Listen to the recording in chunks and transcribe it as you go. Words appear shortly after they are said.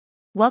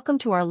Welcome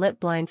to our Lit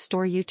Blind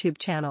Store YouTube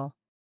channel.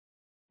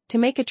 To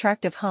make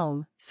attractive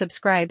home,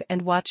 subscribe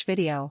and watch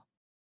video.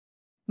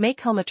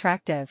 Make home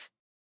attractive.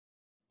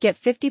 Get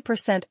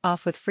 50%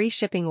 off with free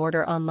shipping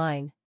order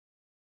online.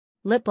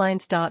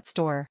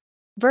 Litblinds.store.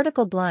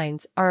 Vertical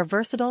blinds are a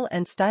versatile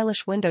and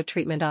stylish window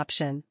treatment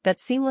option that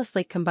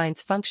seamlessly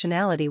combines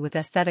functionality with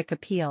aesthetic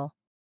appeal.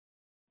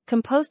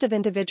 Composed of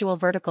individual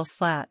vertical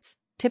slats,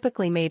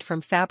 typically made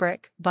from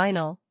fabric,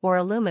 vinyl, or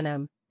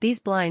aluminum, these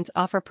blinds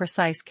offer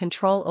precise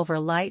control over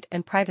light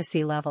and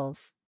privacy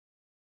levels.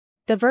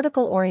 The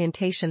vertical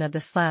orientation of the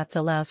slats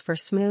allows for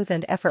smooth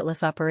and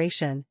effortless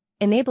operation,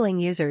 enabling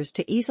users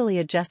to easily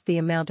adjust the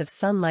amount of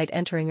sunlight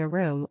entering a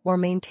room or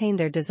maintain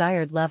their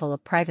desired level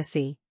of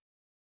privacy.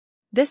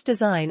 This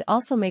design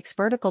also makes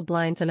vertical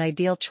blinds an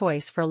ideal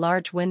choice for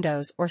large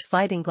windows or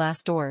sliding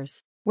glass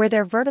doors, where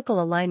their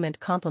vertical alignment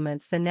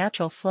complements the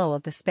natural flow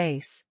of the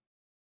space.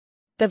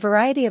 The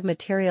variety of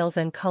materials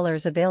and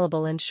colors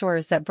available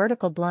ensures that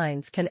vertical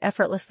blinds can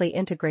effortlessly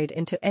integrate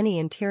into any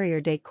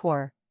interior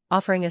decor,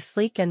 offering a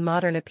sleek and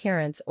modern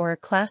appearance or a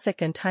classic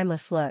and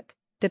timeless look,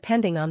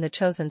 depending on the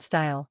chosen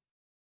style.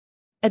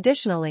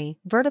 Additionally,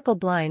 vertical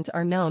blinds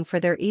are known for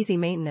their easy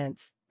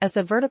maintenance, as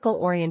the vertical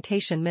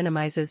orientation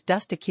minimizes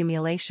dust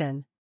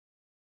accumulation.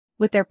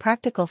 With their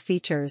practical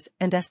features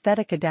and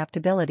aesthetic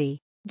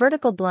adaptability,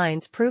 vertical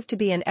blinds prove to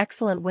be an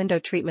excellent window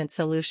treatment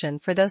solution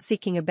for those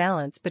seeking a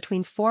balance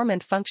between form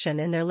and function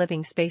in their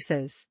living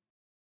spaces.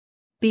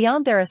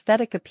 Beyond their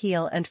aesthetic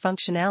appeal and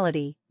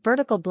functionality,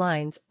 vertical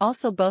blinds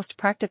also boast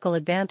practical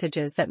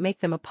advantages that make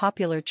them a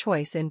popular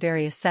choice in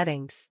various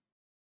settings.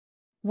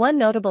 One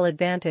notable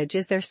advantage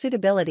is their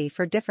suitability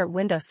for different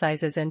window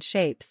sizes and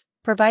shapes,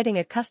 providing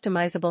a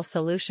customizable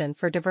solution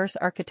for diverse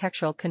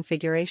architectural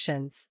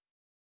configurations.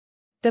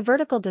 The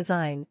vertical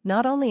design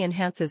not only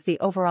enhances the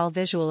overall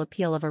visual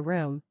appeal of a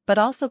room, but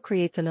also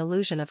creates an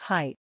illusion of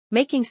height,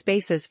 making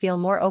spaces feel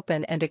more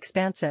open and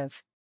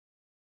expansive.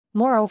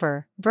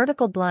 Moreover,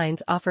 vertical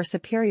blinds offer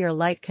superior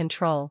light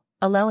control,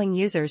 allowing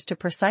users to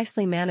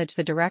precisely manage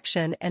the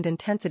direction and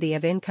intensity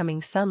of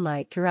incoming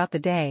sunlight throughout the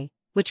day,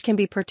 which can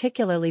be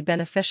particularly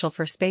beneficial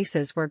for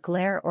spaces where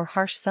glare or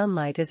harsh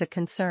sunlight is a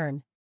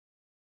concern.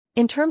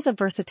 In terms of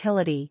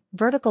versatility,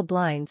 vertical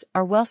blinds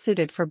are well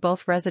suited for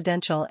both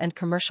residential and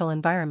commercial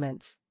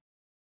environments.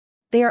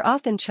 They are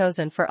often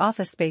chosen for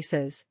office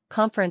spaces,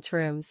 conference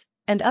rooms,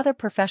 and other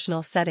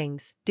professional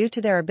settings due to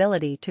their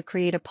ability to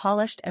create a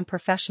polished and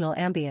professional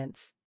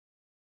ambience.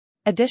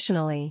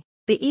 Additionally,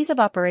 the ease of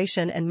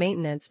operation and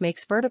maintenance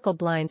makes vertical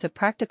blinds a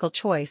practical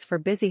choice for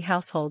busy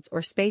households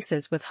or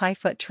spaces with high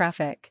foot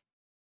traffic.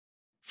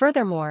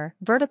 Furthermore,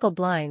 vertical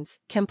blinds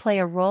can play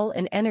a role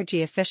in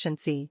energy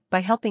efficiency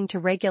by helping to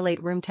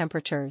regulate room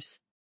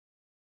temperatures.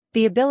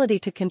 The ability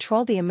to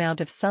control the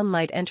amount of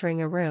sunlight entering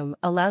a room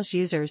allows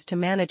users to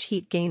manage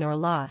heat gain or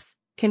loss,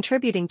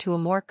 contributing to a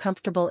more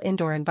comfortable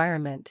indoor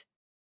environment.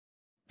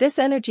 This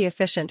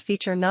energy-efficient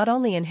feature not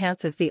only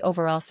enhances the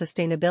overall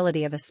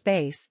sustainability of a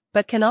space,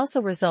 but can also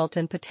result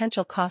in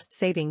potential cost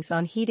savings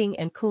on heating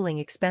and cooling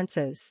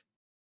expenses.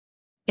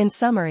 In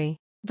summary,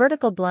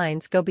 vertical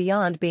blinds go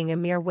beyond being a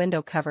mere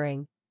window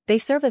covering. They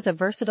serve as a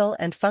versatile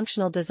and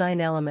functional design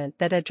element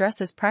that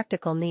addresses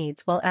practical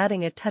needs while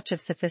adding a touch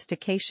of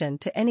sophistication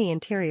to any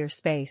interior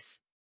space.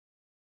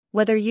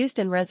 Whether used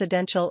in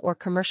residential or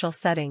commercial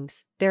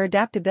settings, their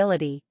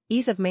adaptability,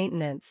 ease of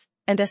maintenance,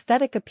 and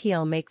aesthetic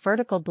appeal make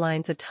vertical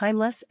blinds a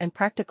timeless and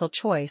practical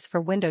choice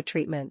for window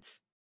treatments.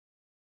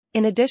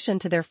 In addition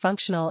to their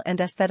functional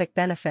and aesthetic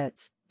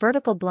benefits,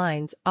 vertical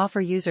blinds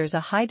offer users a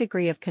high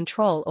degree of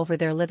control over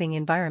their living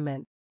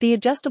environment. The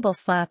adjustable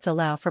slats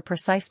allow for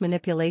precise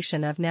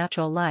manipulation of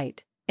natural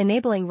light,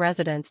 enabling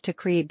residents to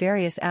create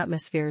various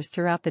atmospheres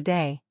throughout the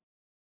day.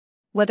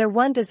 Whether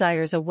one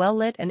desires a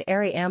well-lit and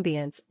airy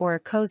ambience or a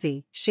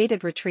cozy,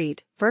 shaded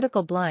retreat,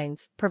 vertical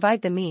blinds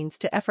provide the means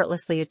to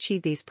effortlessly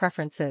achieve these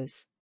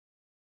preferences.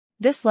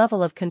 This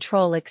level of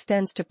control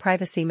extends to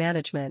privacy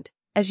management,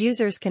 as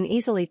users can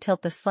easily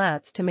tilt the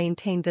slats to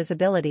maintain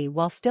visibility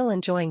while still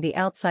enjoying the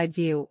outside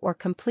view or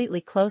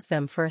completely close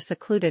them for a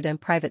secluded and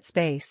private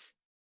space.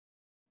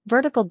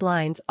 Vertical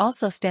blinds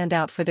also stand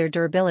out for their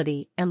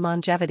durability and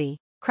longevity.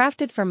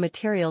 Crafted from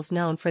materials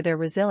known for their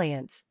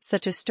resilience,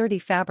 such as sturdy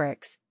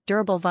fabrics,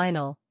 durable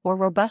vinyl, or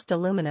robust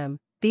aluminum,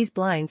 these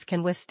blinds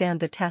can withstand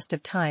the test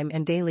of time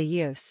and daily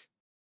use.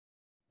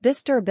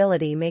 This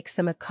durability makes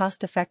them a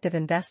cost-effective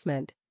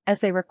investment, as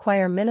they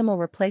require minimal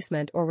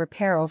replacement or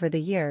repair over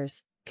the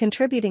years,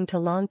 contributing to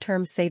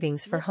long-term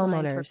savings for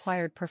homeowners.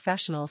 Required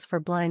professionals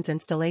for blinds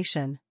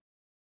installation.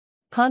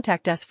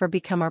 Contact us for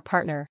Become Our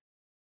Partner.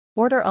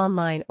 Order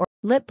online or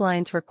Lit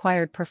Blinds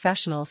required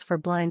professionals for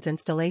blinds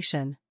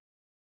installation.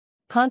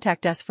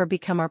 Contact us for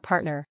Become Our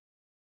Partner.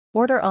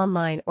 Order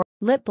online or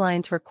Lit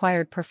Blinds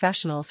required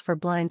professionals for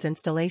blinds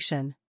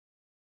installation.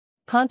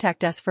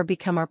 Contact us for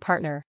Become Our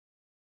Partner.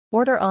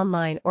 Order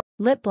online or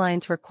Lit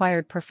Blinds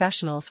required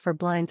professionals for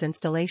blinds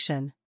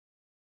installation.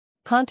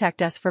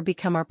 Contact us for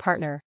Become Our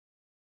Partner.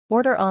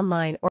 Order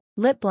online or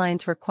Lit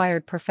Blinds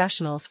required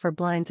professionals for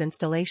blinds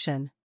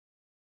installation.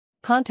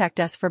 Contact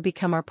us for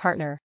become our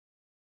partner.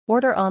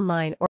 Order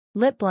online or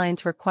lit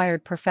blinds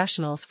required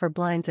professionals for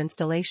blinds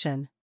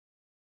installation.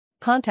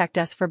 Contact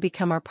us for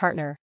become our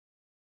partner.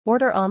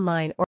 Order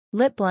online or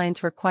lit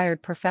blinds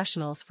required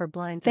professionals for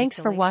blinds installation. Thanks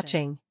for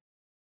watching.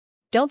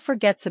 Don't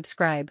forget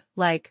subscribe,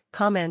 like,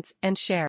 comments, and share.